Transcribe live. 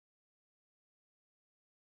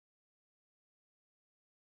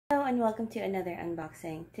and welcome to another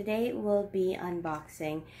unboxing. Today we'll be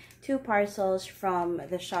unboxing two parcels from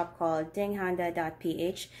the shop called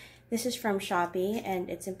dinghanda.ph. This is from Shopee, and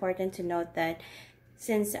it's important to note that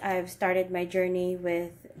since I've started my journey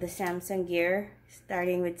with the Samsung gear,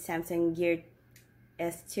 starting with Samsung Gear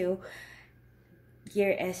S2,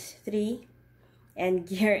 Gear S3, and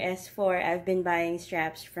Gear S4, I've been buying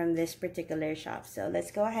straps from this particular shop. So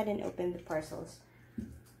let's go ahead and open the parcels.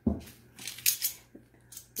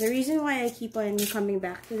 The reason why I keep on coming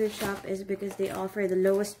back to the shop is because they offer the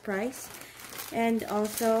lowest price and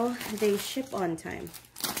also they ship on time.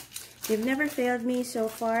 They've never failed me so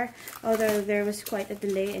far, although there was quite a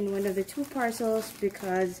delay in one of the two parcels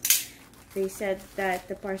because they said that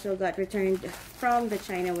the parcel got returned from the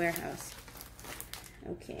China warehouse.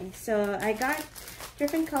 Okay, so I got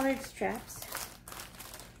different colored straps,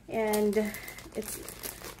 and it's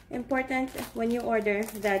important when you order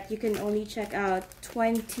that you can only check out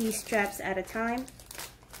 20 straps at a time,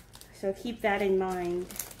 so keep that in mind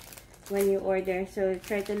when you order. So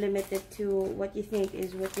try to limit it to what you think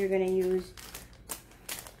is what you're going to use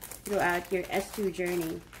throughout your S2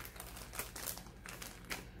 journey.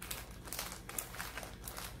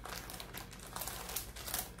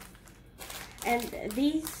 And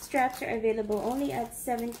these straps are available only at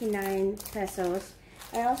 79 pesos.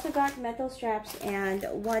 I also got metal straps and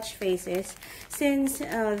watch faces. Since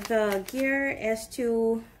the Gear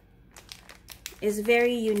S2 is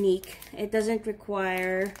very unique, it doesn't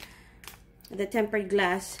require the tempered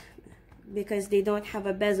glass because they don't have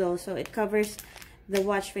a bezel, so it covers the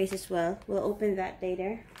watch face as well. We'll open that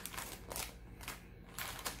later.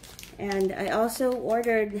 And I also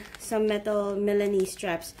ordered some metal Milanese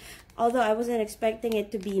straps. Although I wasn't expecting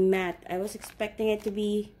it to be matte, I was expecting it to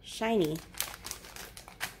be shiny.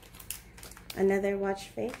 Another watch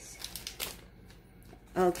face.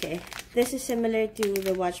 Okay, this is similar to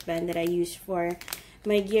the watch band that I use for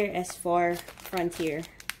my Gear S4 Frontier.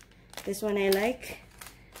 This one I like.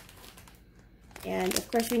 And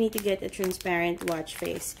of course we need to get a transparent watch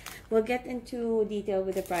face. We'll get into detail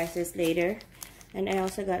with the prices later. And I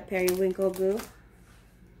also got periwinkle glue.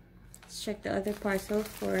 Let's check the other parcel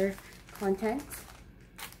for contents.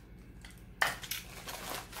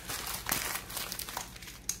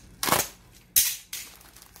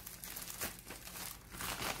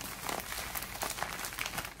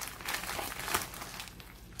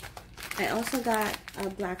 I also got a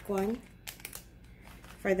black one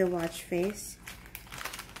for the watch face.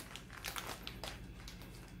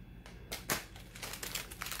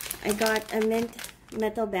 I got a mint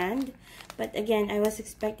metal band, but again, I was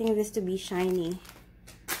expecting this to be shiny.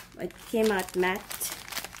 It came out matte.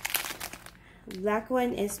 Black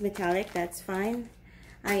one is metallic, that's fine.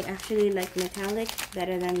 I actually like metallic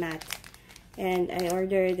better than matte. And I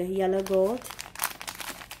ordered yellow gold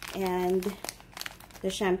and the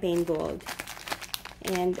champagne gold.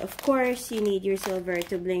 And of course, you need your silver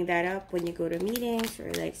to bling that up when you go to meetings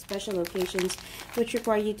or like special occasions which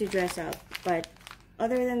require you to dress up. But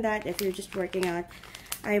other than that, if you're just working out,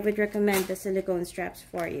 I would recommend the silicone straps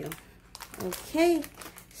for you. Okay,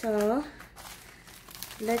 so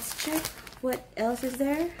let's check what else is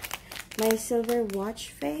there. My silver watch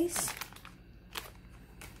face.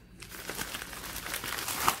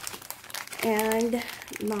 And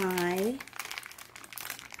my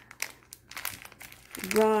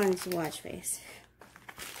bronze watch face.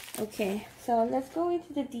 Okay, so let's go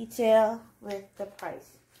into the detail with the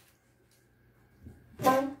price.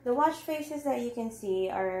 The watch faces that you can see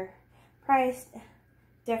are priced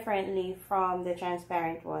differently from the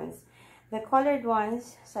transparent ones. The colored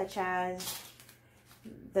ones, such as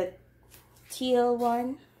the teal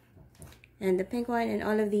one and the pink one, and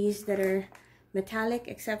all of these that are metallic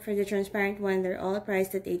except for the transparent one, they're all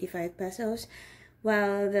priced at 85 pesos.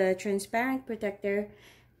 While the transparent protector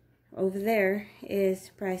over there is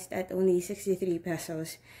priced at only 63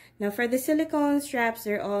 pesos. Now for the silicone straps,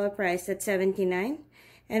 they're all priced at 79.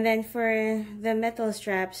 And then for the metal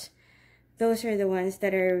straps, those are the ones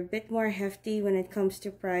that are a bit more hefty when it comes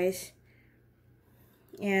to price.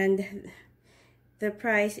 And the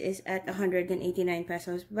price is at 189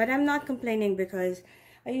 pesos. But I'm not complaining because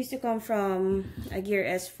I used to come from a Gear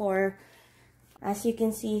S4, as you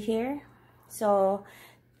can see here. So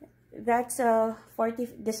that's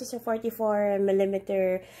this is a 44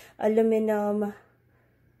 millimeter aluminum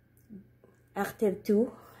active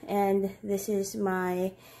 2, and this is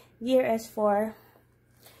my Gear S4.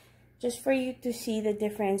 Just for you to see the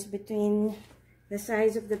difference between the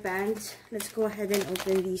size of the bands, let's go ahead and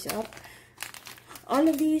open these up. All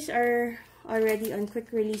of these are already on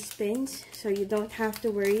quick release pins, so you don't have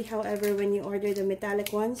to worry. However, when you order the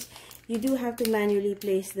metallic ones, you do have to manually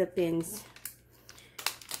place the pins.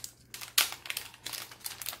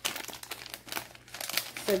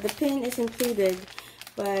 So the pin is included,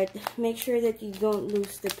 but make sure that you don't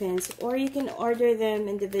lose the pins, or you can order them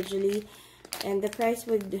individually, and the price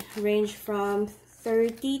would range from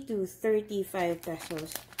 30 to 35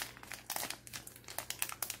 pesos.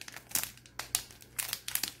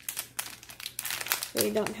 So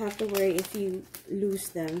you don't have to worry if you lose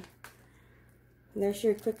them. There's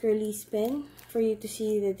your quick release pin for you to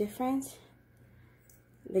see the difference.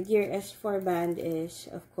 The Gear S4 band is,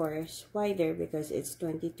 of course, wider because it's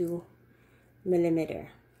 22 millimeter.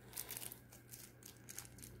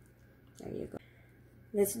 There you go.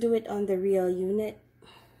 Let's do it on the real unit.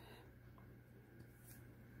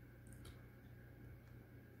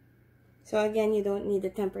 So again, you don't need the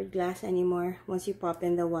tempered glass anymore once you pop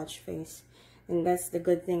in the watch face. And that's the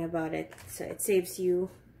good thing about it. So it saves you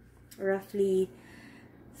roughly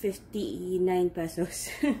 59 pesos.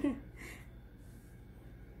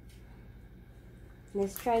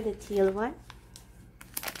 Let's try the teal one.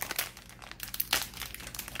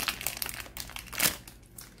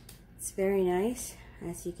 It's very nice,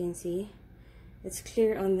 as you can see. It's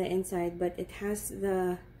clear on the inside, but it has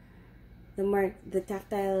the mark, the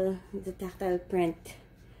tactile print,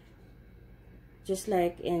 just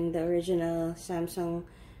like in the original Samsung,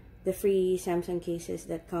 the free Samsung cases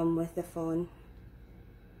that come with the phone.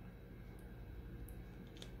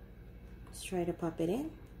 Let's try to pop it in.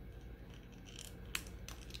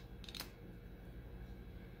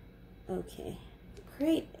 Okay,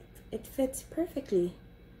 great. It fits perfectly.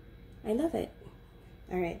 I love it.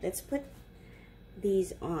 All right, let's put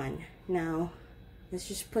these on. Now, let's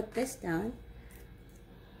just put this down.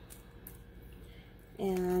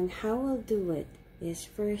 And how we'll do it is,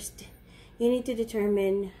 first, you need to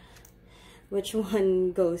determine which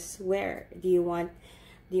one goes where. Do you want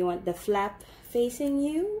the flap facing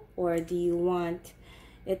you, or do you want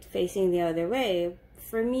it facing the other way?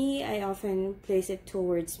 For me, I often place it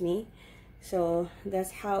towards me. So that's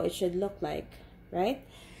how it should look like, right?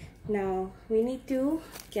 Now, we need to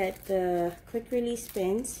get the quick release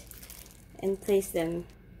pins and place them.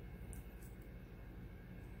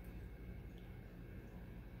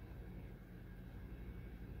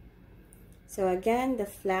 So again, the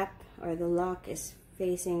flap or the lock is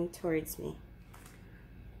facing towards me.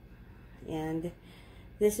 And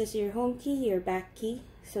this is your home key, your back key.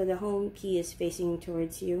 So the home key is facing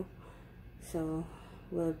towards you. So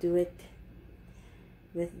we'll do it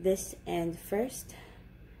with this end first,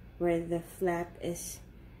 where the flap is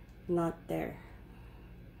not there.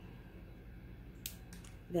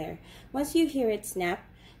 There. Once you hear it snap,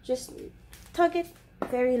 just tug it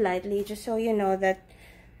very lightly, just so you know that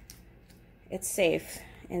it's safe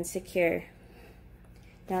and secure.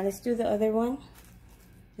 Now let's do the other one.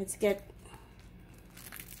 Let's get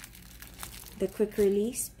the quick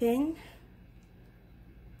release pin.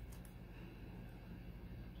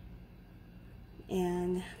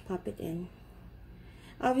 And pop it in.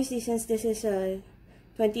 Obviously, since this is a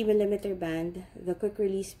 20 millimeter band, the quick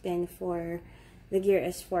release pin for the Gear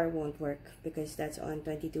S4 won't work because that's on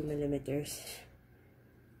 22 millimeters.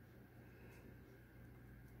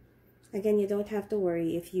 Again, you don't have to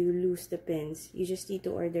worry if you lose the pins. You just need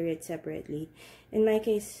to order it separately. In my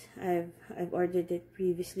case, I've ordered it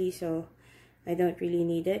previously, so I don't really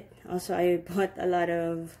need it. Also, I bought a lot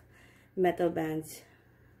of metal bands,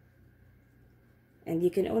 and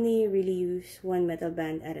you can only really use one metal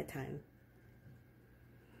band at a time.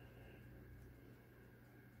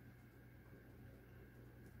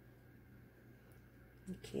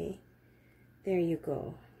 Okay, there you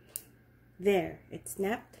go. There, it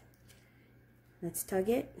snapped. Let's tug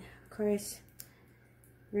it. Of course,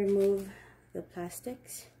 remove the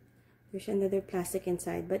plastics. There's another plastic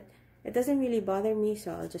inside, but it doesn't really bother me,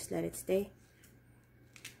 so I'll just let it stay.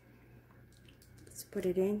 Let's put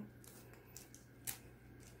it in.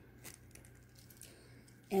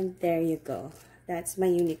 And there you go. That's my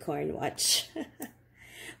unicorn watch.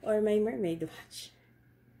 Or my mermaid watch.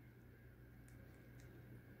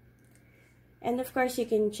 And of course, you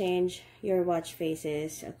can change your watch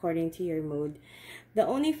faces according to your mood. The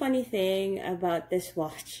only funny thing about this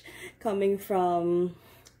watch coming from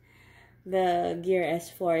the Gear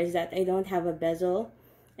S4 is that I don't have a bezel.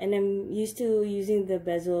 And I'm used to using the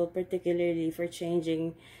bezel particularly for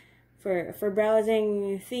changing, for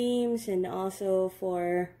browsing themes, and also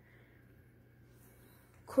for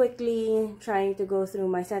quickly trying to go through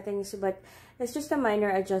my settings. But it's just a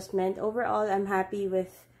minor adjustment. Overall, I'm happy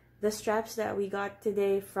with the straps that we got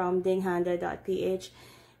today from dinghanda.ph.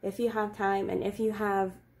 if you have time and if you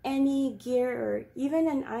have any gear or even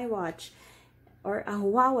an iWatch or a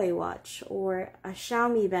Huawei watch or a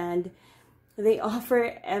Xiaomi band, they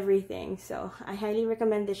offer everything. So I highly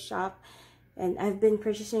recommend this shop, and I've been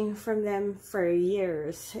purchasing from them for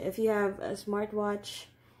years. If you have a smartwatch,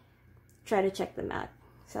 try to check them out.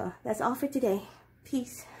 So that's all for today.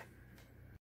 Peace.